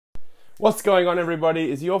What's going on,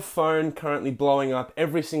 everybody? Is your phone currently blowing up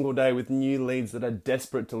every single day with new leads that are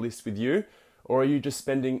desperate to list with you? Or are you just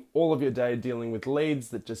spending all of your day dealing with leads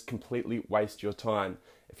that just completely waste your time?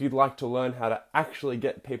 If you'd like to learn how to actually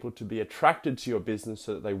get people to be attracted to your business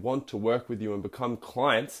so that they want to work with you and become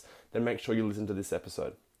clients, then make sure you listen to this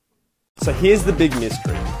episode. So here's the big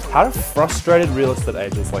mystery. How do frustrated real estate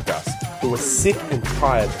agents like us, who are sick and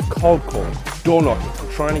tired of cold calling, door knocking,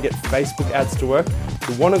 and trying to get Facebook ads to work,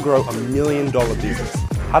 who want to grow $1 million business?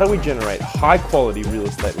 How do we generate high quality real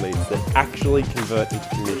estate leads that actually convert into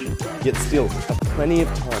commission, yet still have plenty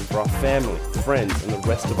of time for our family, friends, and the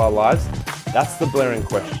rest of our lives? That's the blaring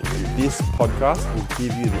question, and this podcast will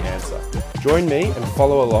give you the answer. Join me and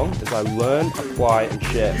follow along as I learn, apply, and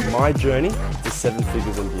share my journey to 7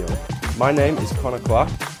 figures and beyond. My name is Connor Clark,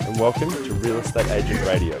 and welcome to Real Estate Agent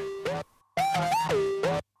Radio.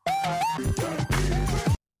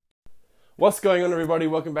 What's going on, everybody?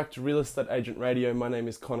 Welcome back to Real Estate Agent Radio. My name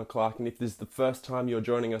is Connor Clark, and if this is the first time you're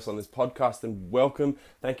joining us on this podcast, then welcome.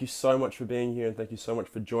 Thank you so much for being here, and thank you so much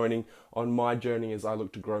for joining on my journey as I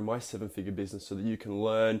look to grow my 7-figure business so that you can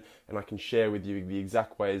learn and I can share with you the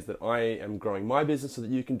exact ways that I am growing my business so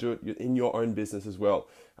that you can do it in your own business as well.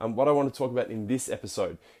 What I want to talk about in this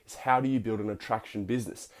episode is how do you build an attraction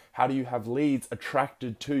business? How do you have leads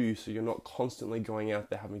attracted to you so you're not constantly going out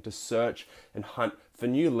there having to search and hunt for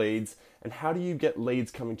new leads? And how do you get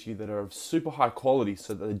leads coming to you that are of super high quality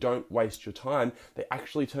so that they don't waste your time? They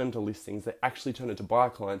actually turn into listings, they actually turn into buyer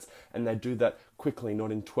clients, and they do that quickly,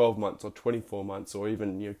 not in 12 months or 24 months or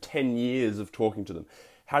even 10 years of talking to them.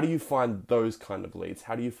 How do you find those kind of leads?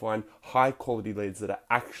 How do you find high quality leads that are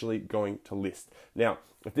actually going to list? Now,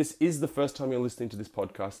 if this is the first time you're listening to this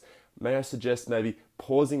podcast, may I suggest maybe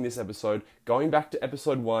pausing this episode, going back to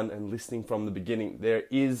episode 1 and listening from the beginning. There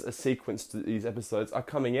is a sequence to these episodes are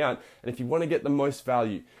coming out. And if you want to get the most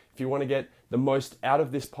value, if you want to get the most out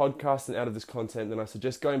of this podcast and out of this content, then I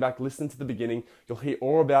suggest going back, listen to the beginning. You'll hear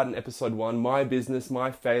all about in episode 1, my business,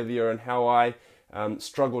 my failure, and how I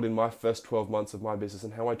struggled in my first 12 months of my business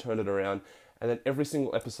and how I turned it around. And then every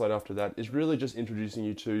single episode after that is really just introducing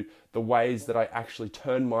you to the ways that I actually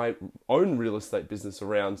turned my own real estate business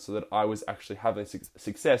around so that I was actually having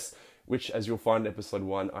success, which, as you'll find in episode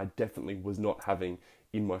 1, I definitely was not having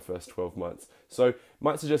in my first 12 months. So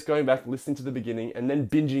might suggest going back, listening to the beginning, and then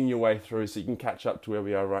binging your way through so you can catch up to where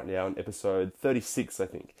we are right now in episode 36, I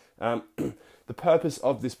think. The purpose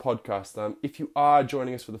of this podcast, if you are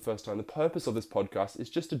joining us for the first time, the purpose of this podcast is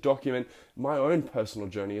just to document my own personal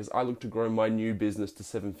journey as I look to grow my new business to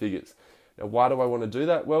 7 figures. Now, why do I want to do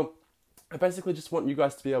that? Well, I basically just want you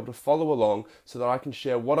guys to be able to follow along so that I can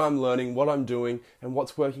share what I'm learning, what I'm doing, and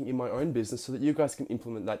what's working in my own business so that you guys can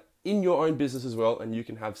implement that in your own business as well and you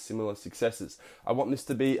can have similar successes. I want this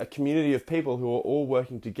to be a community of people who are all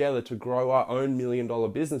working together to grow our own $1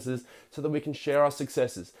 million businesses so that we can share our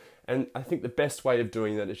successes. And I think the best way of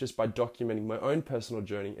doing that is just by documenting my own personal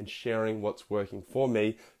journey and sharing what's working for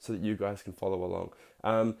me so that you guys can follow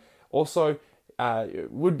along.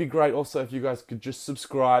 It would be great also if you guys could just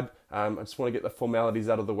subscribe. I just want to get the formalities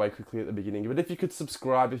out of the way quickly at the beginning. But if you could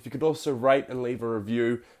subscribe, if you could also rate and leave a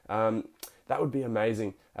review, that would be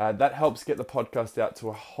amazing. That helps get the podcast out to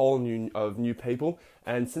a whole new people.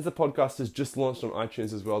 And since the podcast has just launched on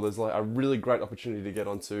iTunes as well, there's like a really great opportunity to get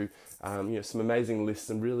onto some amazing lists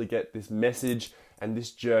and really get this message and this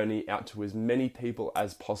journey out to as many people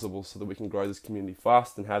as possible so that we can grow this community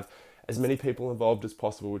fast and have as many people involved as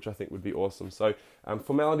possible, which I think would be awesome. So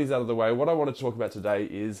formalities out of the way, what I want to talk about today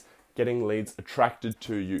is getting leads attracted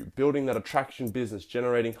to you, building that attraction business,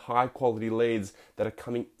 generating high quality leads that are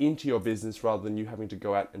coming into your business rather than you having to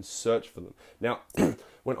go out and search for them. Now,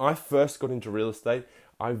 when I first got into real estate,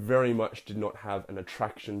 I very much did not have an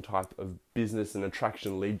attraction type of business and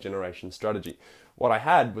attraction lead generation strategy. What I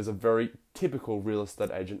had was a very typical real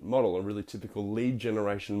estate agent model, a really typical lead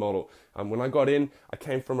generation model. When I got in, I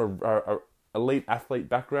came from a elite athlete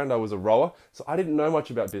background. I was a rower, so I didn't know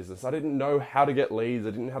much about business. I didn't know how to get leads. I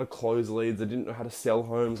didn't know how to close leads. I didn't know how to sell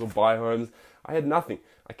homes or buy homes. I had nothing.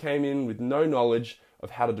 I came in with no knowledge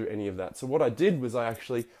of how to do any of that. So what I did was I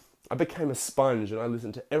became a sponge and I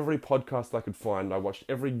listened to every podcast I could find. I watched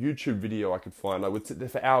every YouTube video I could find. I would sit there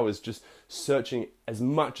for hours just searching as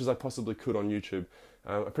much as I possibly could on YouTube.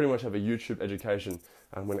 I pretty much have a YouTube education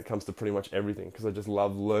when it comes to pretty much everything because I just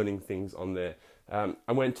love learning things on there.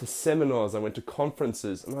 I went to seminars, I went to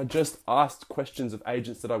conferences, and I just asked questions of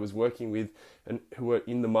agents that I was working with and who were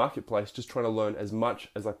in the marketplace, just trying to learn as much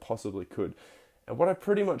as I possibly could. And what I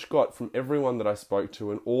pretty much got from everyone that I spoke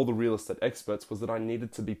to and all the real estate experts was that I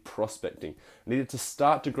needed to be prospecting. I needed to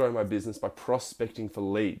start to grow my business by prospecting for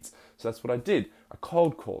leads. So that's what I did. I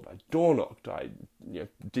cold called, I door knocked, I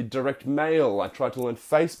did direct mail, I tried to learn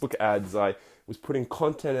Facebook ads, I was putting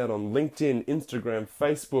content out on LinkedIn, Instagram,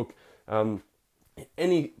 Facebook,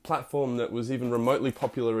 any platform that was even remotely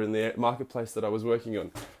popular in the marketplace that I was working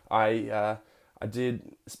on. I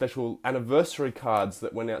did special anniversary cards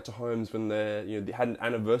that went out to homes when they had an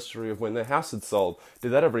anniversary of when their house had sold.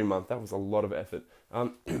 Did that every month. That was a lot of effort.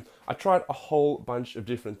 I tried a whole bunch of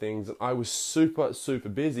different things, and I was super, super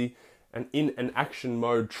busy and in an action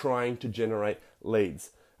mode trying to generate leads.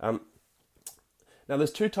 Now,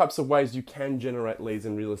 there's two types of ways you can generate leads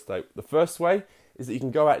in real estate. The first way is that you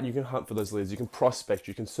can go out and you can hunt for those leads, you can prospect,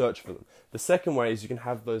 you can search for them. The second way is you can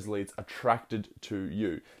have those leads attracted to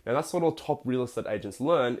you. Now that's what all top real estate agents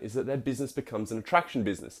learn, is that their business becomes an attraction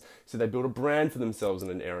business. So they build a brand for themselves in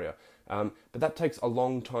an area. But that takes a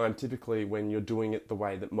long time typically when you're doing it the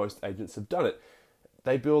way that most agents have done it.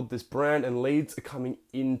 They build this brand and leads are coming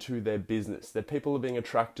into their business. Their people are being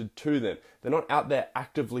attracted to them. They're not out there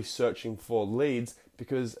actively searching for leads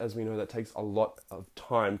because, as we know, that takes a lot of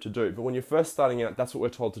time to do. But when you're first starting out, that's what we're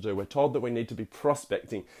told to do. We're told that we need to be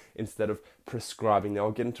prospecting instead of prescribing. Now,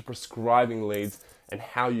 I'll get into prescribing leads and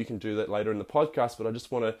how you can do that later in the podcast, but I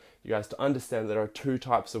just want you guys to understand that there are two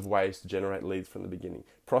types of ways to generate leads from the beginning.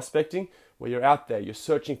 Prospecting, where you're out there, you're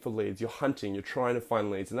searching for leads, you're hunting, you're trying to find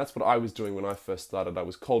leads, and that's what I was doing when I first started. I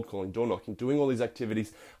was cold calling, door knocking, doing all these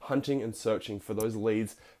activities, hunting and searching for those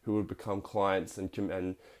leads who would become clients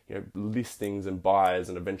and listings and buyers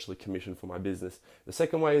and eventually commission for my business. The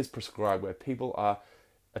second way is prescribe, where people are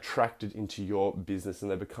attracted into your business and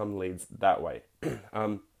they become leads that way.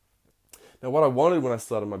 Now, what I wanted when I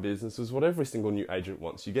started my business was what every single new agent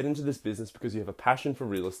wants. You get into this business because you have a passion for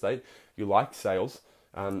real estate, you like sales,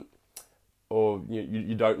 or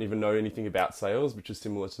you don't even know anything about sales, which is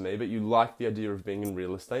similar to me, but you like the idea of being in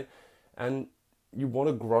real estate, and you want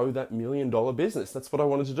to grow that $1 million business. That's what I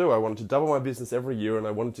wanted to do. I wanted to double my business every year, and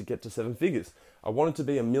I wanted to get to 7 figures. I wanted to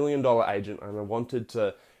be $1 million agent, and I wanted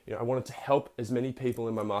to help as many people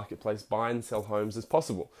in my marketplace buy and sell homes as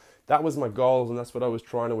possible. That was my goals, and that's what I was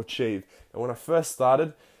trying to achieve. And when I first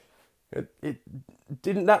started, it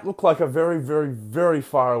didn't that look like a very, very, very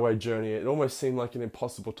far away journey. It almost seemed like an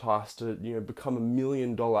impossible task to become $1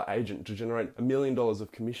 million agent, to generate $1 million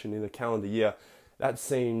of commission in a calendar year. That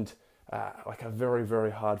seemed like a very,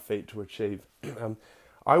 very hard feat to achieve.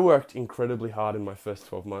 I worked incredibly hard in my first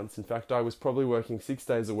 12 months. In fact, I was probably working 6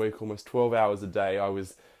 days a week, almost 12 hours a day.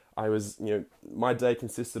 My day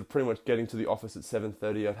consisted of pretty much getting to the office at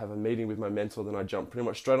 7:30. I'd have a meeting with my mentor, then I'd jump pretty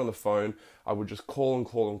much straight on the phone. I would just call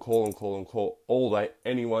all day,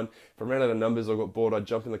 anyone. If I ran out of numbers or got bored, I'd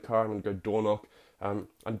jump in the car and I'd go door knock.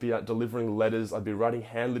 I'd be out delivering letters. I'd be writing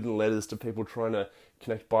handwritten letters to people trying to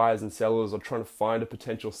connect buyers and sellers or trying to find a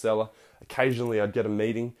potential seller. Occasionally I'd get a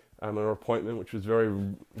meeting, an appointment, which was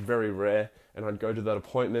very, very rare. And I'd go to that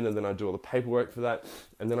appointment and then I'd do all the paperwork for that.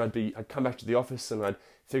 And then I'd come back to the office and I'd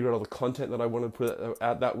figure out all the content that I wanted to put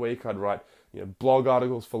out that week. I'd write blog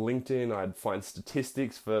articles for LinkedIn. I'd find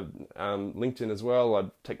statistics for LinkedIn as well.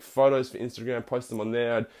 I'd take photos for Instagram, post them on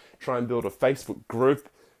there. I'd try and build a Facebook group.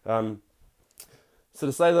 So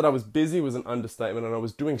to say that I was busy was an understatement, and I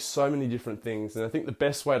was doing so many different things. And I think the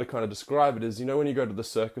best way to kind of describe it is, when you go to the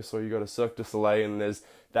circus or you go to Cirque du Soleil and there's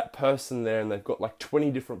that person there and they've got like 20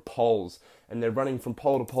 different poles and they're running from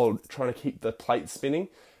pole to pole trying to keep the plate spinning.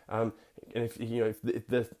 And if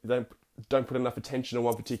they don't put enough attention on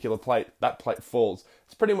one particular plate, that plate falls.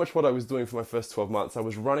 It's pretty much what I was doing for my first 12 months. I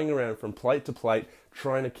was running around from plate to plate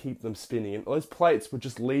trying to keep them spinning. And those plates were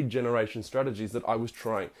just lead generation strategies that I was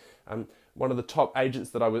trying. One of the top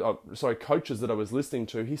agents that coaches that I was listening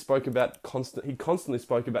to, he constantly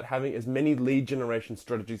spoke about having as many lead generation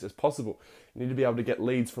strategies as possible. You need to be able to get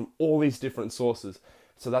leads from all these different sources.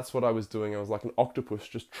 So that's what I was doing. I was like an octopus,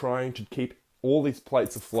 just trying to keep all these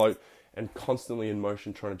plates afloat and constantly in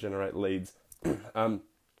motion trying to generate leads. And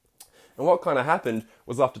what kind of happened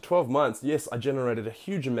was after 12 months, yes, I generated a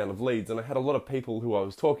huge amount of leads and I had a lot of people who I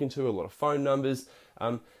was talking to, a lot of phone numbers,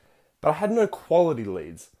 but I had no quality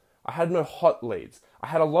leads. I had no hot leads. I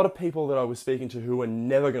had a lot of people that I was speaking to who were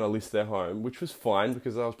never going to list their home, which was fine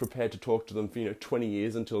because I was prepared to talk to them for 20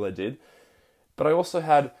 years until they did. But I also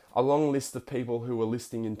had a long list of people who were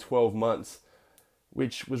listing in 12 months,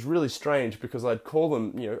 which was really strange because I'd call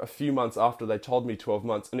them, a few months after they told me 12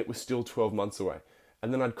 months and it was still 12 months away.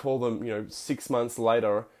 And then I'd call them, 6 months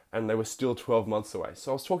later and they were still 12 months away.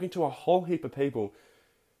 So I was talking to a whole heap of people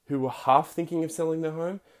who were half thinking of selling their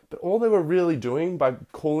home, but all they were really doing by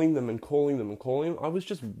calling them and calling them and calling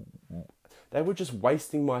them, they were just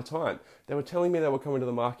wasting my time. They were telling me they were coming to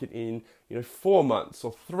the market in 4 months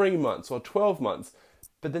or 3 months or 12 months,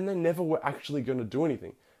 but then they never were actually going to do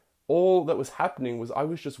anything. All that was happening was I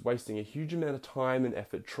was just wasting a huge amount of time and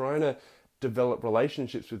effort trying to develop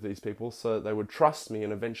relationships with these people so that they would trust me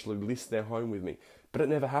and eventually list their home with me. But it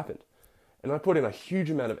never happened. And I put in a huge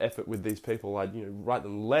amount of effort with these people. I'd write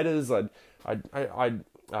them letters. I'd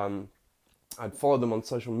follow them on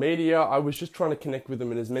social media. I was just trying to connect with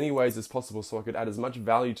them in as many ways as possible so I could add as much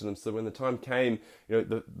value to them. So when the time came,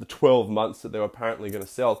 the 12 months that they were apparently going to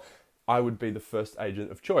sell, I would be the first agent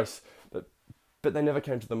of choice. But they never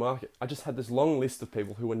came to the market. I just had this long list of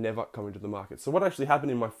people who were never coming to the market. So what actually happened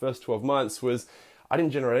in my first 12 months was I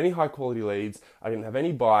didn't generate any high quality leads. I didn't have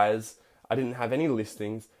any buyers. I didn't have any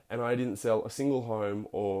listings. And I didn't sell a single home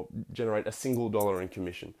or generate a single dollar in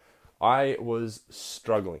commission. I was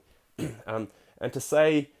struggling. And to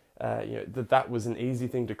say that was an easy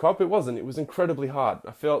thing to cop, it wasn't. It was incredibly hard.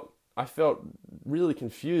 I felt really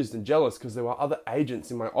confused and jealous because there were other agents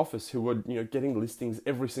in my office who were getting listings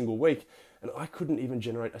every single week, and I couldn't even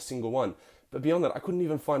generate a single one. But beyond that, I couldn't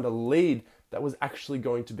even find a lead that was actually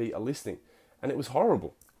going to be a listing, and it was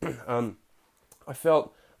horrible. I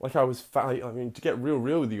felt like I was to get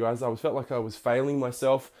real with you guys, I felt like I was failing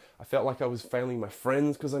myself. I felt like I was failing my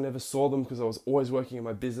friends because I never saw them because I was always working in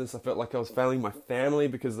my business. I felt like I was failing my family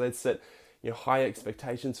because they'd set high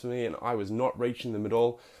expectations for me and I was not reaching them at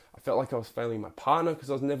all. I felt like I was failing my partner because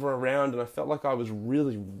I was never around, and I felt like I was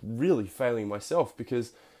really failing myself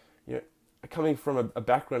because coming from a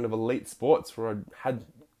background of elite sports where I had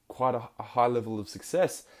quite a high level of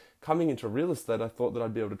success, coming into real estate, I thought that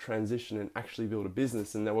I'd be able to transition and actually build a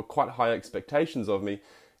business, and there were quite high expectations of me,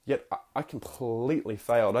 yet I completely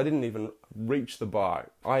failed. I didn't even reach the bar.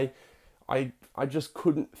 I just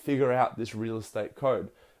couldn't figure out this real estate code.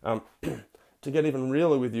 To get even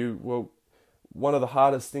realer with you, well, one of the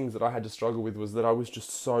hardest things that I had to struggle with was that I was just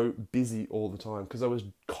so busy all the time because I was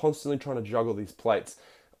constantly trying to juggle these plates.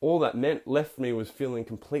 All that left me was feeling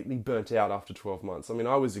completely burnt out after 12 months. I mean,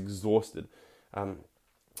 I was exhausted.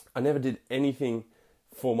 I never did anything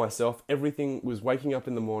for myself. Everything was waking up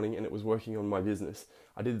in the morning and it was working on my business.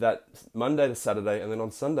 I did that Monday to Saturday, and then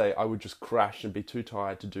on Sunday I would just crash and be too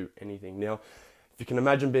tired to do anything. Now, if you can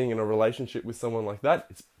imagine being in a relationship with someone like that,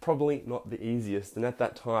 it's probably not the easiest. And at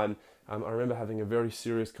that time, I remember having a very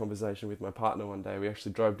serious conversation with my partner one day. We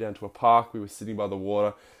actually drove down to a park. We were sitting by the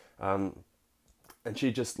water, and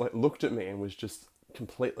she just looked at me and was just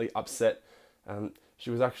completely upset. She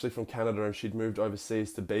was actually from Canada and she'd moved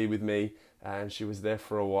overseas to be with me, and she was there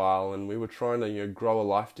for a while, and we were trying to grow a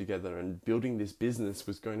life together, and building this business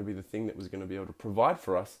was going to be the thing that was going to be able to provide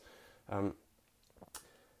for us.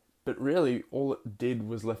 But really, all it did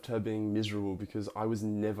was left her being miserable because I was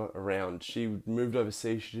never around. She moved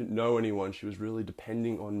overseas, she didn't know anyone, she was really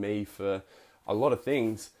depending on me for a lot of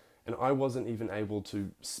things, and I wasn't even able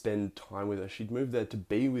to spend time with her. She'd moved there to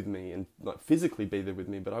be with me and physically be there with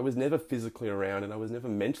me, but I was never physically around and I was never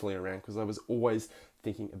mentally around because I was always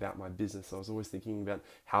thinking about my business. I was always thinking about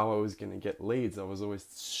how I was going to get leads. I was always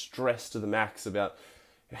stressed to the max about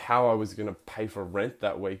how I was going to pay for rent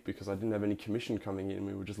that week because I didn't have any commission coming in.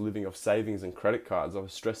 We were just living off savings and credit cards. I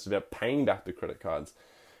was stressed about paying back the credit cards.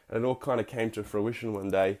 And it all kind of came to fruition one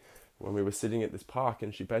day when we were sitting at this park,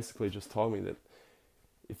 and she basically just told me that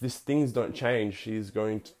if things don't change, she's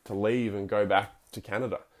going to leave and go back to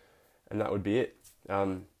Canada, and that would be it.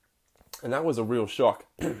 And that was a real shock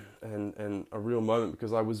and a real moment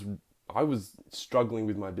because I was struggling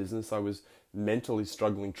with my business. I was mentally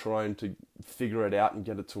struggling, trying to figure it out and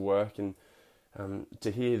get it to work. And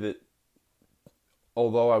to hear that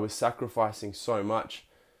although I was sacrificing so much,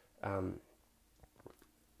 that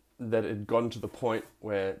it had gotten to the point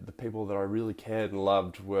where the people that I really cared and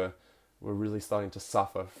loved were really starting to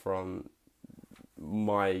suffer from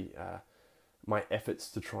my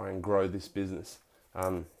efforts to try and grow this business.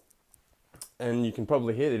 And you can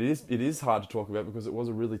probably hear that it is hard to talk about because it was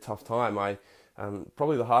a really tough time.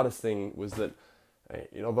 Probably the hardest thing was that,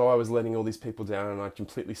 although I was letting all these people down and I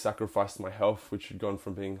completely sacrificed my health, which had gone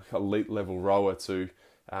from being like elite level rower to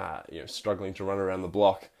struggling to run around the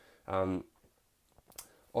block.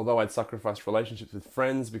 Although I'd sacrificed relationships with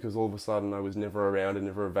friends because all of a sudden I was never around and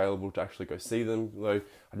never available to actually go see them. Though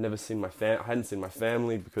I hadn't seen my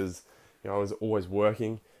family because I was always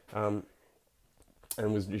working,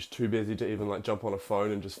 and was just too busy to even jump on a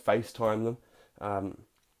phone and just FaceTime them.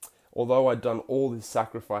 Although I'd done all this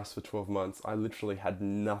sacrifice for 12 months, I literally had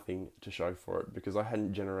nothing to show for it because I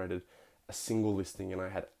hadn't generated a single listing and I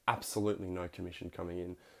had absolutely no commission coming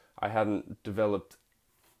in. I hadn't developed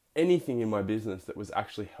anything in my business that was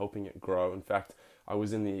actually helping it grow. In fact, I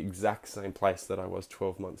was in the exact same place that I was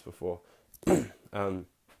 12 months before. And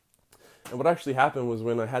what actually happened was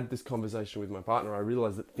when I had this conversation with my partner, I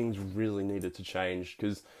realized that things really needed to change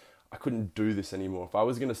because I couldn't do this anymore. If I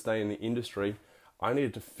was going to stay in the industry, I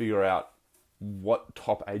needed to figure out what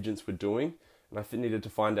top agents were doing, and I needed to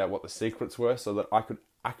find out what the secrets were so that I could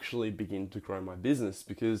actually begin to grow my business.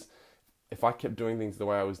 Because if I kept doing things the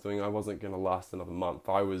way I was doing, I wasn't going to last another month.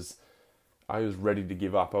 I was ready to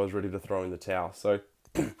give up. I was ready to throw in the towel. So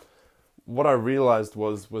what I realized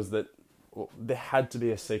was that there had to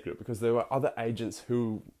be a secret, because there were other agents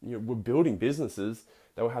who were building businesses.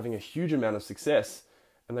 They were having a huge amount of success,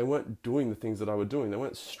 and they weren't doing the things that I was doing. They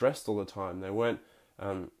weren't stressed all the time. They weren't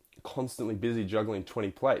constantly busy juggling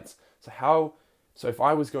 20 plates. So if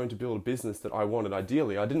I was going to build a business that I wanted,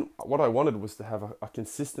 ideally, what I wanted was to have a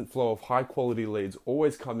consistent flow of high quality leads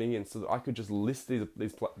always coming in, so that I could just list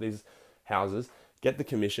these houses, get the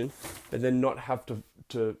commission, and then not have to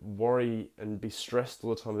worry and be stressed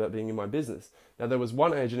all the time about being in my business. Now, there was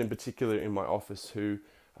one agent in particular in my office who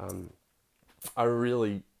I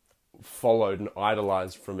really followed and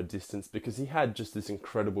idolized from a distance, because he had just this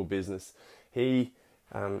incredible business. He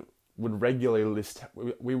would regularly list.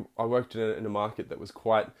 I worked in a market that was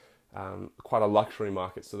quite a luxury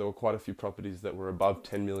market, so there were quite a few properties that were above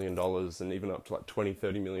 $10 million and even up to like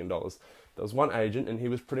 $20-30 million. There was one agent, and he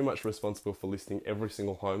was pretty much responsible for listing every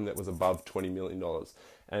single home that was above $20 million.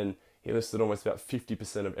 And he listed almost about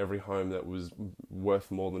 50% of every home that was worth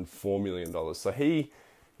more than $4 million. So he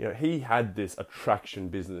had this attraction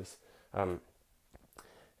business.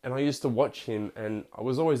 And I used to watch him, and I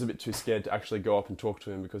was always a bit too scared to actually go up and talk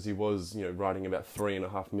to him, because he was, writing about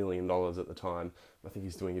 $3.5 million at the time. I think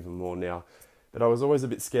he's doing even more now. But I was always a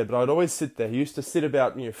bit scared, but I'd always sit there. He used to sit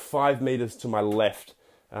about, 5 meters to my left.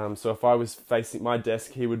 So if I was facing my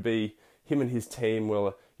desk, him and his team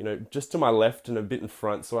were, just to my left and a bit in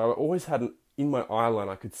front. So I always had in my eye line,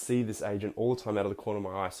 I could see this agent all the time out of the corner of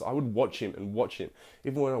my eye. So I would watch him.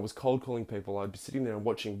 Even when I was cold calling people, I'd be sitting there and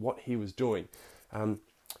watching what he was doing. And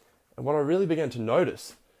what I really began to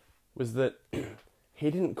notice was that he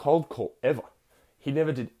didn't cold call ever. He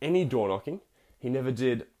never did any door knocking. He never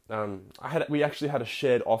did. We actually had a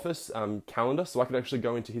shared office calendar, so I could actually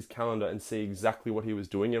go into his calendar and see exactly what he was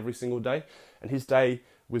doing every single day. And his day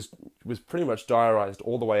was pretty much diarized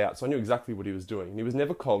all the way out, so I knew exactly what he was doing. And he was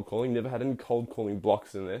never cold calling. Never had any cold calling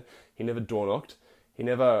blocks in there. He never door knocked.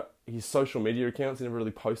 His social media accounts, he never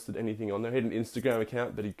really posted anything on there. He had an Instagram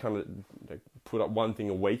account, but he kind of put up one thing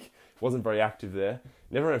a week. Wasn't very active there.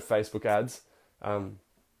 Never ran Facebook ads.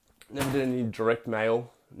 Never did any direct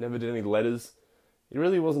mail. Never did any letters. He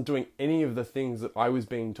really wasn't doing any of the things that I was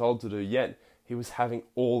being told to do, yet he was having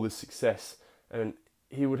all this success. And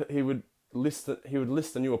he would list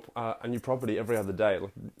a new property every other day,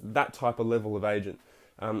 like that type of level of agent.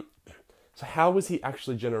 So how was he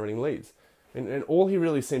actually generating leads? And all he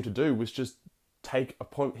really seemed to do was just take a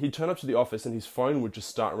point. He'd turn up to the office and his phone would just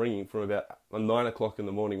start ringing from about 9 o'clock in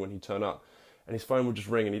the morning when he'd turn up. And his phone would just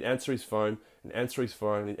ring, and he'd answer his phone, and answer his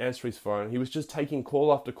phone, and answer his phone. He was just taking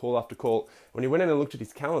call after call after call. When he went in and looked at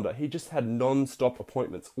his calendar, he just had non-stop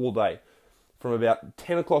appointments all day. From about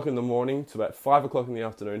 10 o'clock in the morning to about 5 o'clock in the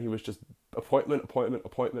afternoon, he was just appointment.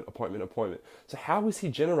 So how was he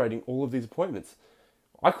generating all of these appointments?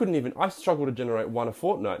 I struggled to generate one a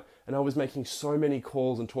fortnight, and I was making so many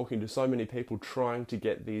calls and talking to so many people, trying to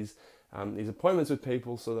get these appointments with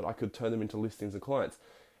people so that I could turn them into listings and clients.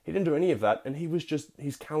 He didn't do any of that, and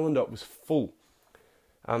his calendar was full.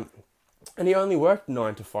 And he only worked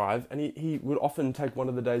 9 to 5, and he would often take one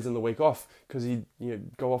of the days in the week off, because he'd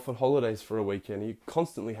go off on holidays for a weekend. He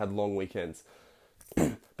constantly had long weekends.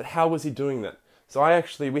 But how was he doing that? So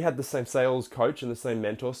we had the same sales coach and the same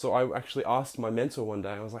mentor. So I actually asked my mentor one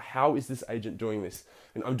day, I was like, how is this agent doing this?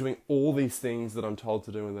 And I'm doing all these things that I'm told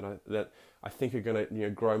to do and that I think are going to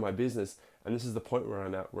grow my business. And this is the point where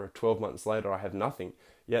I'm at, where 12 months later I have nothing.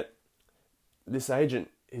 Yet this agent,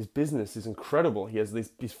 his business is incredible. He has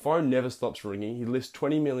his phone never stops ringing. He lists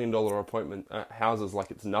 $20 million appointment houses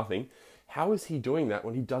like it's nothing. How is he doing that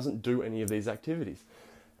when he doesn't do any of these activities?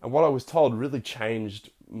 And what I was told really changed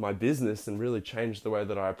my business and really changed the way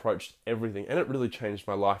that I approached everything. And it really changed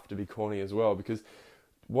my life, to be corny as well, because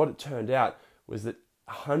what it turned out was that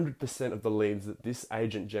 100% of the leads that this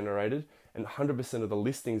agent generated and 100% of the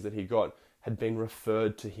listings that he got had been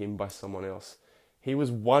referred to him by someone else. He was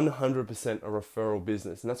 100% a referral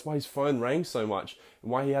business. And that's why his phone rang so much.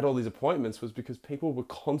 And why he had all these appointments was because people were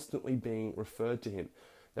constantly being referred to him.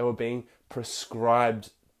 They were being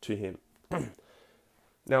prescribed to him.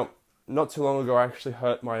 Now not too long ago, I actually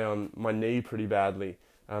hurt my knee pretty badly,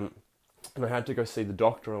 and I had to go see the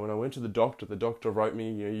doctor. And when I went to the doctor wrote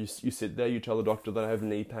me, you sit there, you tell the doctor that I have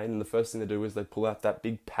knee pain, and the first thing they do is they pull out that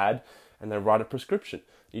big pad and they write a prescription.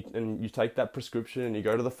 And you take that prescription and you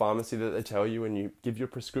go to the pharmacy that they tell you, and you give your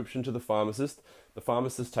prescription to the pharmacist. The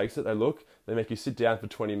pharmacist takes it, they look, they make you sit down for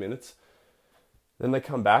 20 minutes. Then they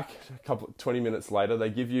come back 20 minutes later.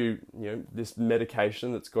 They give you, this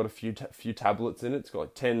medication that's got a few tablets in it. It's got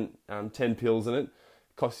like 10 pills in it. It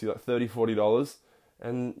costs you like $30, $40,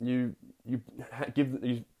 and you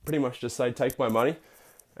pretty much just say, take my money,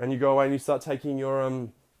 and you go away and you start taking your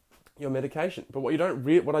medication. But what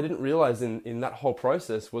I didn't realize in that whole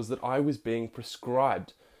process was that I was being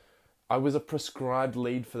prescribed. I was a prescribed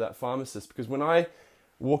lead for that pharmacist, because when I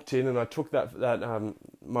walked in and I took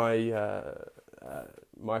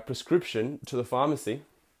my prescription to the pharmacy,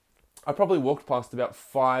 I probably walked past about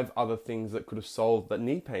 5 other things that could have solved that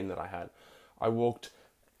knee pain that I had. I walked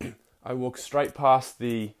straight past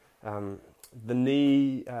the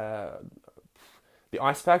knee, the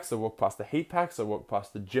ice packs. I walked past the heat packs. I walked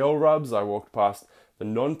past the gel rubs. I walked past the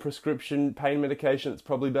non-prescription pain medication that's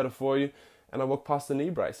probably better for you, and I walked past the knee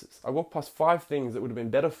braces. I walked past 5 things that would have been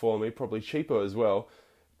better for me, probably cheaper as well,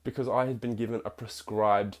 because I'd been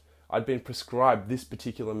prescribed this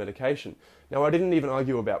particular medication. Now, I didn't even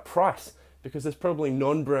argue about price, because there's probably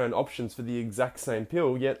non-brand options for the exact same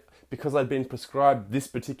pill, yet because I'd been prescribed this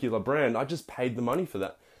particular brand, I just paid the money for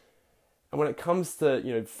that. And when it comes to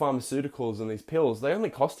pharmaceuticals and these pills, they only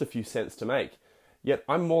cost a few cents to make. Yet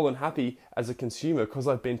I'm more than happy as a consumer, because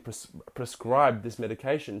I've been prescribed this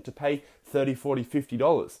medication, to pay $30, $40,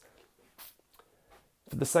 $50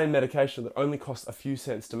 for the same medication that only costs a few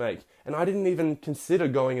cents to make. And I didn't even consider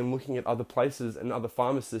going and looking at other places and other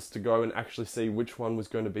pharmacists to go and actually see which one was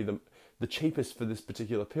going to be the cheapest for this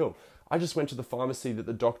particular pill. I just went to the pharmacy that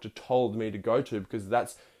the doctor told me to go to, because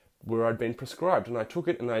that's where I'd been prescribed. And I took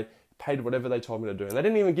it and I paid whatever they told me to do. And they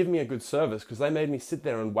didn't even give me a good service, because they made me sit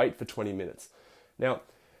there and wait for 20 minutes. Now,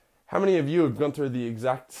 how many of you have gone through the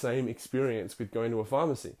exact same experience with going to a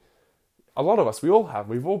pharmacy? A lot of us, we all have.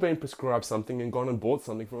 We've all been prescribed something and gone and bought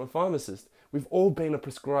something from a pharmacist. We've all been a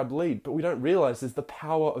prescribed lead, but we don't realize there's the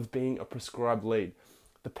power of being a prescribed lead.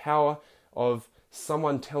 The power of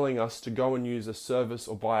someone telling us to go and use a service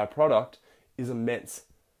or buy a product is immense.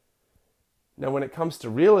 Now, when it comes to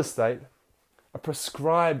real estate, a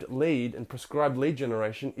prescribed lead and prescribed lead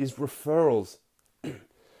generation is referrals.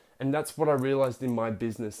 And that's what I realized in my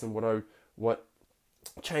business, and what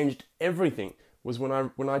changed everything was when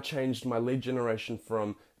I changed my lead generation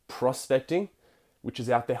from prospecting, which is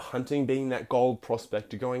out there hunting, being that gold prospect,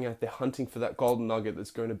 to going out there hunting for that golden nugget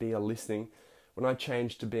that's going to be a listing. When I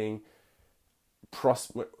changed to being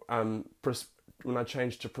when I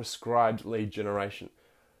changed to prescribed lead generation.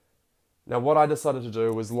 Now, what I decided to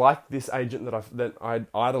do was, like this agent that I'd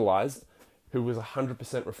idolized, who was 100%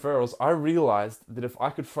 referrals, I realized that if I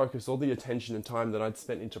could focus all the attention and time that I'd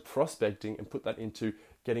spent into prospecting and put that into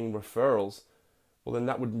getting referrals, well, then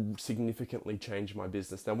that would significantly change my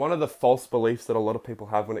business. Now, one of the false beliefs that a lot of people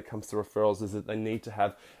have when it comes to referrals is that they need to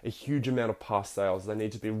have a huge amount of past sales. They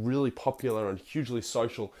need to be really popular and hugely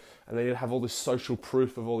social, and they need to have all this social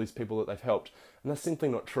proof of all these people that they've helped. And that's simply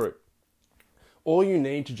not true. All you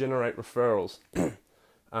need to generate referrals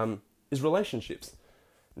is relationships.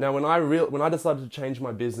 Now, when I decided to change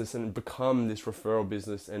my business and become this referral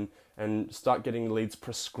business and start getting leads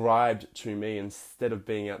prescribed to me instead of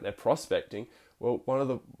being out there prospecting, well, one of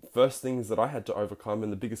the first things that I had to overcome,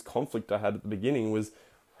 and the biggest conflict I had at the beginning, was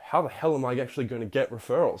how the hell am I actually going to get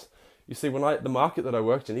referrals? You see, the market that I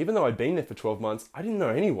worked in, even though I'd been there for 12 months, I didn't know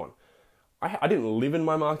anyone. I didn't live in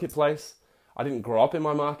my marketplace. I didn't grow up in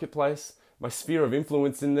my marketplace. My sphere of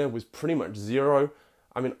influence in there was pretty much zero.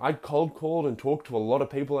 I mean, I'd cold called and talked to a lot of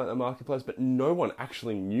people at the marketplace, but no one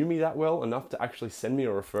actually knew me that well enough to actually send me a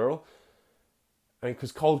referral. And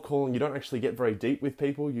because cold calling, you don't actually get very deep with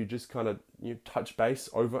people. You just kind of touch base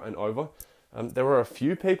over and over. There were a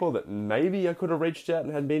few people that maybe I could have reached out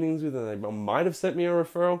and had meetings with, and they might have sent me a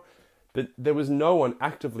referral. But there was no one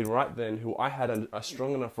actively right then who I had a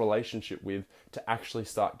strong enough relationship with to actually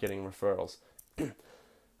start getting referrals.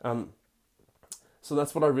 So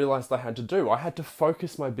that's what I realized I had to do. I had to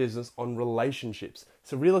focus my business on relationships.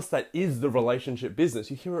 So real estate is the relationship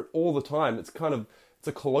business. You hear it all the time. It's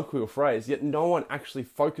a colloquial phrase, yet no one actually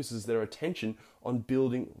focuses their attention on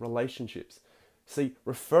building relationships. See,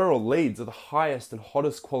 referral leads are the highest and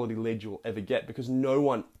hottest quality lead you'll ever get, because no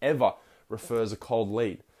one ever refers a cold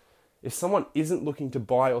lead. If someone isn't looking to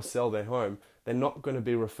buy or sell their home, they're not going to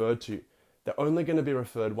be referred to. They're only going to be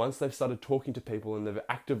referred once they've started talking to people and they're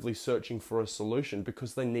actively searching for a solution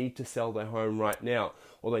because they need to sell their home right now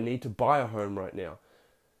or they need to buy a home right now.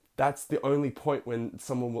 That's the only point when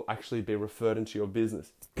someone will actually be referred into your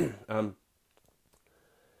business.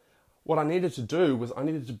 What I needed to do was I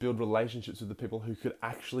needed to build relationships with the people who could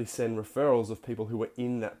actually send referrals of people who were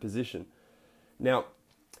in that position. Now,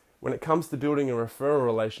 when it comes to building a referral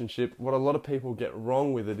relationship, what a lot of people get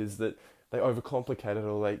wrong with it is that they overcomplicate it,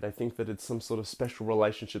 or they think that it's some sort of special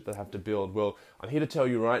relationship they have to build. Well, I'm here to tell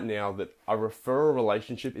you right now that a referral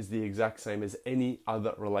relationship is the exact same as any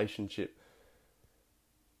other relationship.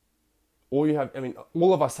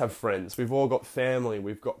 All of us have friends. We've all got family.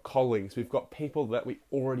 We've got colleagues. We've got people that we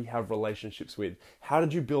already have relationships with. How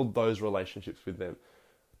did you build those relationships with them?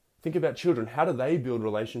 Think about children. How do they build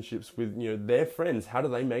relationships with their friends? How do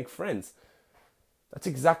they make friends? That's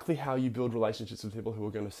exactly how you build relationships with people who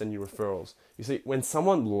are going to send you referrals. You see, when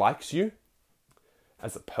someone likes you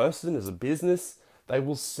as a person, as a business, they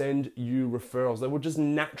will send you referrals. They will just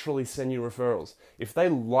naturally send you referrals. If they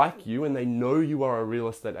like you and they know you are a real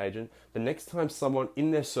estate agent, the next time someone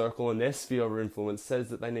in their circle, in their sphere of influence, says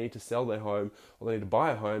that they need to sell their home or they need to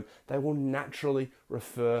buy a home, they will naturally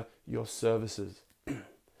refer your services.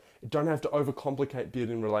 You don't have to overcomplicate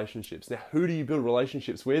building relationships. Now, who do you build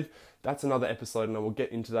relationships with? That's another episode, and I will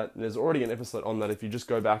get into that. And there's already an episode on that. If you just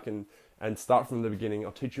go back and start from the beginning,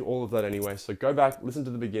 I'll teach you all of that anyway. So go back, listen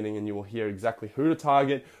to the beginning, and you will hear exactly who to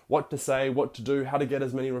target, what to say, what to do, how to get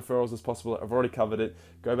as many referrals as possible. I've already covered it.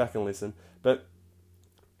 Go back and listen. But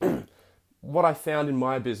what I found in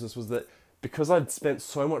my business was that because I'd spent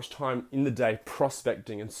so much time in the day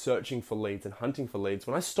prospecting and searching for leads and hunting for leads,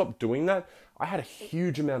 when I stopped doing that, I had a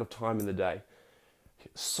huge amount of time in the day.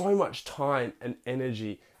 So much time and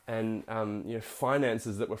energy and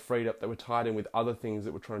finances that were freed up, that were tied in with other things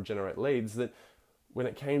that were trying to generate leads, that when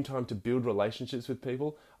it came time to build relationships with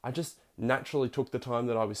people, I just naturally took the time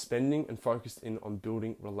that I was spending and focused in on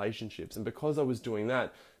building relationships. And because I was doing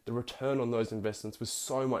that, the return on those investments was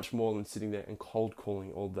so much more than sitting there and cold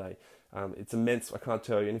calling all day. It's immense, I can't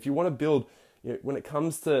tell you. And if you want to build, when it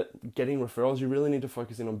comes to getting referrals, you really need to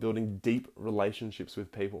focus in on building deep relationships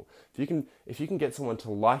with people. If you can get someone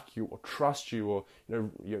to like you or trust you or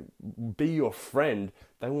be your friend,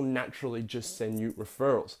 they will naturally just send you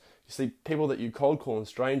referrals. You see, people that you cold call and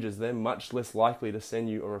strangers, they're much less likely to send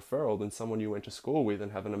you a referral than someone you went to school with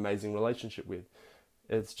and have an amazing relationship with.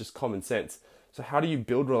 It's just common sense. So how do you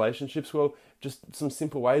build relationships? Well, just some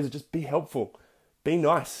simple ways are just be helpful, be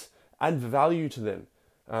nice, add value to them.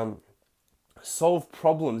 Solve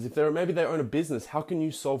problems. Maybe they own a business, how can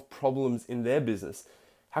you solve problems in their business?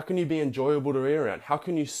 How can you be enjoyable to be around? How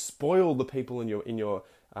can you spoil the people in your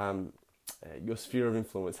sphere of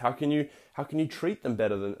influence? How can you treat them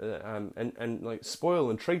better than and like spoil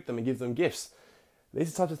and treat them and give them gifts?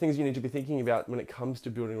 These are types of things you need to be thinking about when it comes to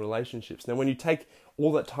building relationships. Now, when you take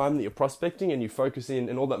all that time that you're prospecting and you focus in,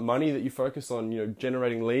 and all that money that you focus on,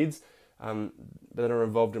 generating leads that are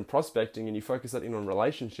involved in prospecting, and you focus that in on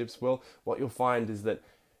relationships, well, what you'll find is that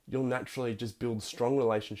you'll naturally just build strong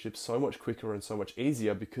relationships so much quicker and so much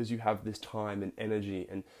easier because you have this time and energy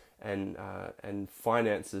and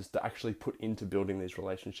finances to actually put into building these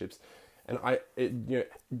relationships. And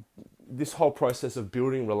this whole process of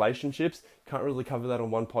building relationships, can't really cover that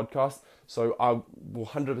on one podcast. So I will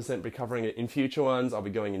 100% be covering it in future ones. I'll be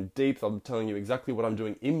going in deep. I'll be telling you exactly what I'm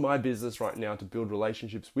doing in my business right now to build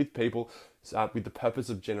relationships with people with the purpose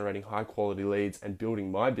of generating high quality leads and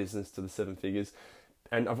building my business to the 7 figures.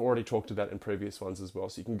 And I've already talked about it in previous ones as well.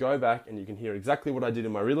 So you can go back and you can hear exactly what I did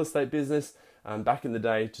in my real estate business back in the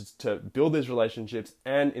day to build these relationships.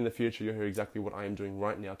 And in the future, you'll hear exactly what I am doing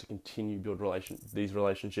right now to continue build these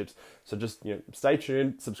relationships. So just stay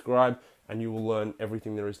tuned, subscribe, and you will learn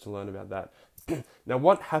everything there is to learn about that. Now,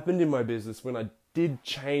 what happened in my business when I did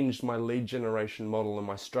change my lead generation model and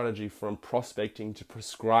my strategy from prospecting to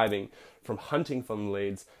prescribing, from hunting from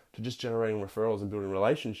leads to just generating referrals and building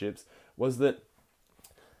relationships, was that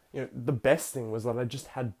the best thing was that I just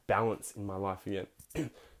had balance in my life again.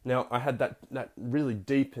 Now, I had that really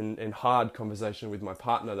deep and hard conversation with my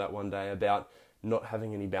partner that one day about not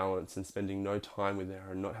having any balance and spending no time with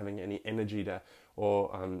her and not having any energy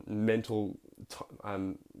mental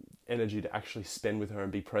energy to actually spend with her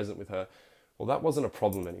and be present with her. Well, that wasn't a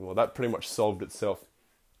problem anymore. That pretty much solved itself.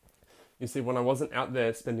 You see, when I wasn't out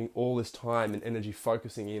there spending all this time and energy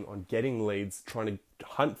focusing in on getting leads, trying to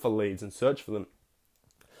hunt for leads and search for them,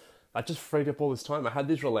 I just freed up all this time. I had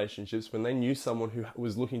these relationships when they knew someone who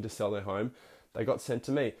was looking to sell their home. they got sent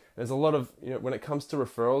to me. There's a lot of, when it comes to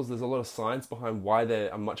referrals, there's a lot of science behind why they're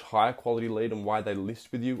a much higher quality lead and why they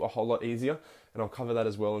list with you a whole lot easier. And I'll cover that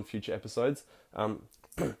as well in future episodes.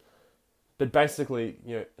 But basically,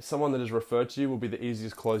 someone that is referred to you will be the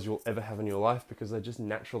easiest close you'll ever have in your life because they just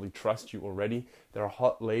naturally trust you already. They're a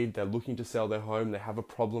hot lead. They're looking to sell their home. They have a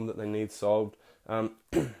problem that they need solved. But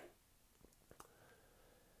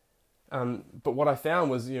what I found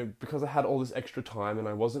was, because I had all this extra time and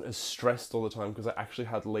I wasn't as stressed all the time because I actually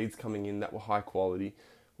had leads coming in that were high quality,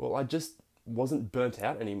 well, I just wasn't burnt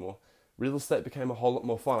out anymore. Real estate became a whole lot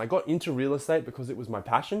more fun. I got into real estate because it was my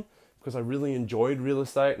passion, because I really enjoyed real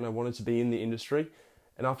estate and I wanted to be in the industry.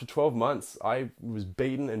 And after 12 months, I was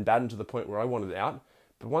beaten and battered to the point where I wanted out.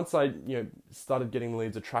 But once I, started getting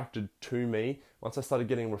leads attracted to me, once I started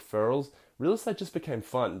getting referrals, real estate just became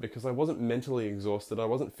fun because I wasn't mentally exhausted. I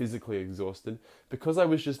wasn't physically exhausted. Because I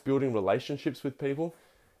was just building relationships with people,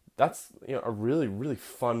 that's a really, really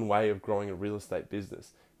fun way of growing a real estate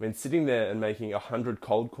business. I mean, sitting there and making 100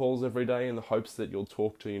 cold calls every day in the hopes that you'll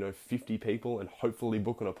talk to, 50 people and hopefully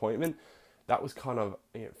book an appointment, that was kind of,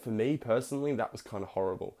 for me personally, that was kind of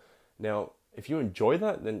horrible. Now, if you enjoy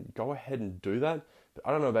that, then go ahead and do that. But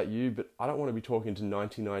I don't know about you, but I don't want to be talking to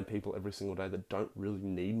 99 people every single day that don't really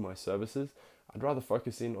need my services. I'd rather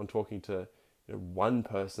focus in on talking to one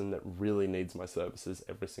person that really needs my services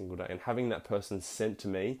every single day, and having that person sent to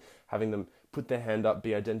me, having them put their hand up,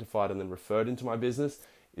 be identified, and then referred into my business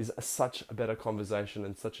is such a better conversation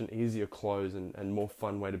and such an easier close and more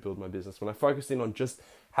fun way to build my business. When I focused in on just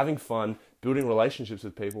having fun, building relationships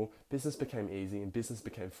with people, business became easy and business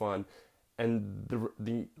became fun. And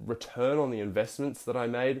the return on the investments that I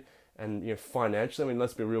made, and financially, I mean,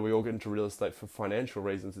 let's be real, we all get into real estate for financial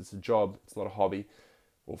reasons. It's a job, it's not a hobby.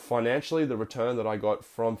 Well, financially, the return that I got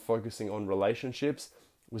from focusing on relationships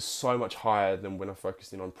was so much higher than when I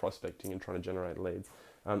focused in on prospecting and trying to generate leads.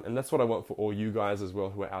 And that's what I want for all you guys as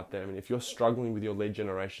well who are out there. I mean, if you're struggling with your lead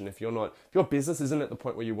generation, if your business isn't at the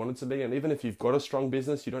point where you want it to be, and even if you've got a strong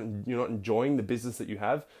business, you're not enjoying the business that you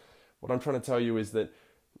have, what I'm trying to tell you is that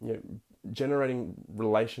generating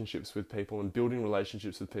relationships with people and building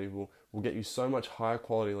relationships with people will get you so much higher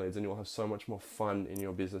quality leads, and you'll have so much more fun in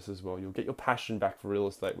your business as well. You'll get your passion back for real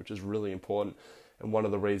estate, which is really important, and one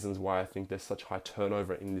of the reasons why I think there's such high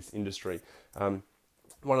turnover in this industry.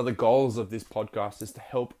 One of the goals of this podcast is to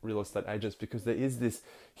help real estate agents, because there is this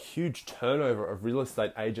huge turnover of real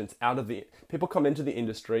estate agents people come into the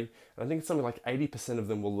industry, and I think it's something like 80% of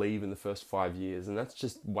them will leave in the first 5 years, and that's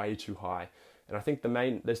just way too high. And I think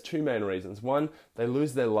there's two main reasons. One, they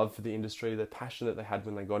lose their love for the industry, their passion that they had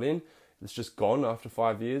when they got in. It's just gone after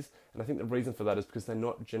 5 years. And I think the reason for that is because they're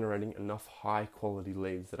not generating enough high quality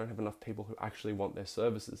leads. They don't have enough people who actually want their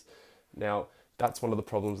services. Now, that's one of the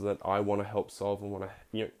problems that I want to help solve and want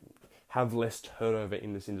to have less turnover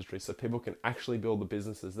in this industry, so people can actually build the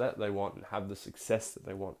businesses that they want and have the success that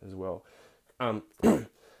they want as well. And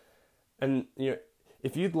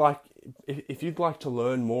if you'd like to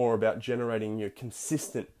learn more about generating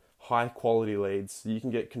consistent high quality leads, so you can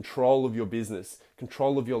get control of your business,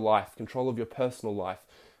 control of your life, control of your personal life,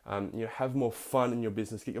 have more fun in your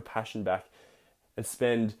business, get your passion back, and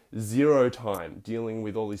spend zero time dealing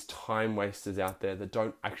with all these time wasters out there that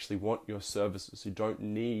don't actually want your services, who don't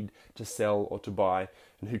need to sell or to buy,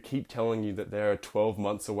 and who keep telling you that they're 12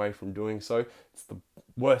 months away from doing so. It's the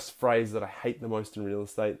worst phrase that I hate the most in real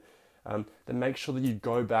estate. Then make sure that you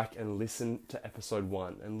go back and listen to episode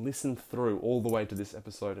 1 and listen through all the way to this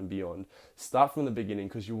episode and beyond. Start from the beginning,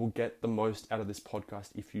 because you will get the most out of this podcast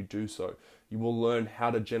if you do so. You will learn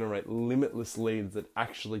how to generate limitless leads that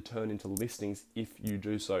actually turn into listings if you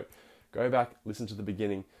do so. Go back, listen to the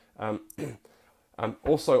beginning.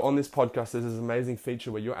 Also on this podcast, there's this amazing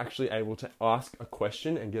feature where you're actually able to ask a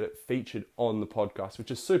question and get it featured on the podcast,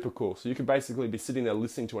 which is super cool. So you can basically be sitting there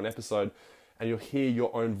listening to an episode and you'll hear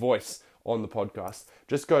your own voice on the podcast.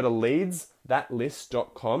 Just go to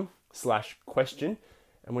leadsthatlist.com/question.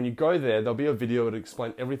 And when you go there, there'll be a video to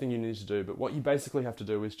explain everything you need to do. But what you basically have to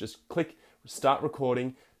do is just click start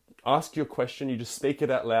recording, ask your question. You just speak it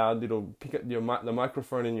out loud. It'll pick up the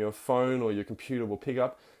microphone in your phone or your computer will pick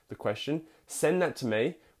up the question. Send that to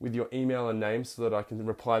me with your email and name so that I can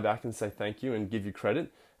reply back and say thank you and give you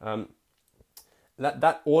credit.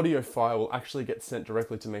 That audio file will actually get sent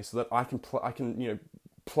directly to me so that I can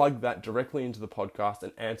plug that directly into the podcast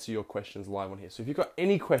and answer your questions live on here. So if you've got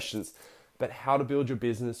any questions about how to build your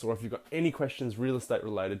business, or if you've got any questions real estate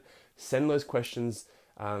related, send those questions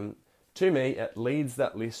to me at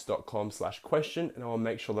leadsthatlist.com/question, and I'll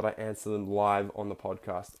make sure that I answer them live on the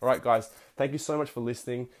podcast. All right, guys, thank you so much for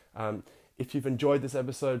listening. If you've enjoyed this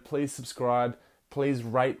episode, please subscribe. Please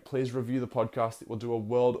rate, please review the podcast. It will do a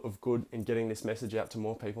world of good in getting this message out to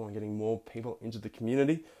more people and getting more people into the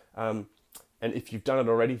community. And if you've done it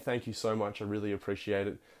already, thank you so much. I really appreciate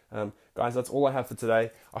it. Guys, that's all I have for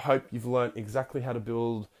today. I hope you've learned exactly how to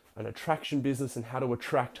build an attraction business and how to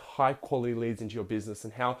attract high quality leads into your business,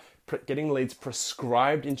 and how getting leads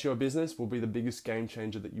prescribed into your business will be the biggest game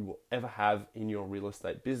changer that you will ever have in your real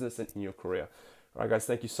estate business and in your career. All right, guys,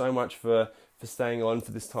 thank you so much for staying on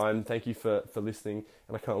for this time. Thank you for listening,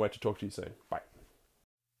 and I can't wait to talk to you soon. Bye.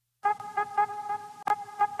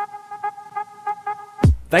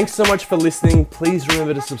 Thanks so much for listening. Please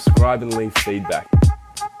remember to subscribe and leave feedback.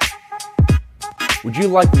 Would you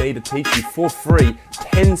like me to teach you for free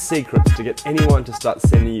 10 secrets to get anyone to start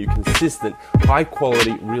sending you consistent,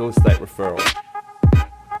 high-quality real estate referrals?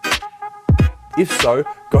 If so,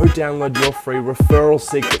 go download your free Referral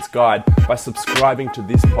Secrets Guide by subscribing to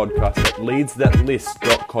this podcast at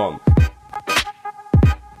leadsthatlist.com.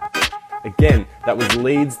 Again, that was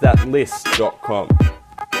leadsthatlist.com.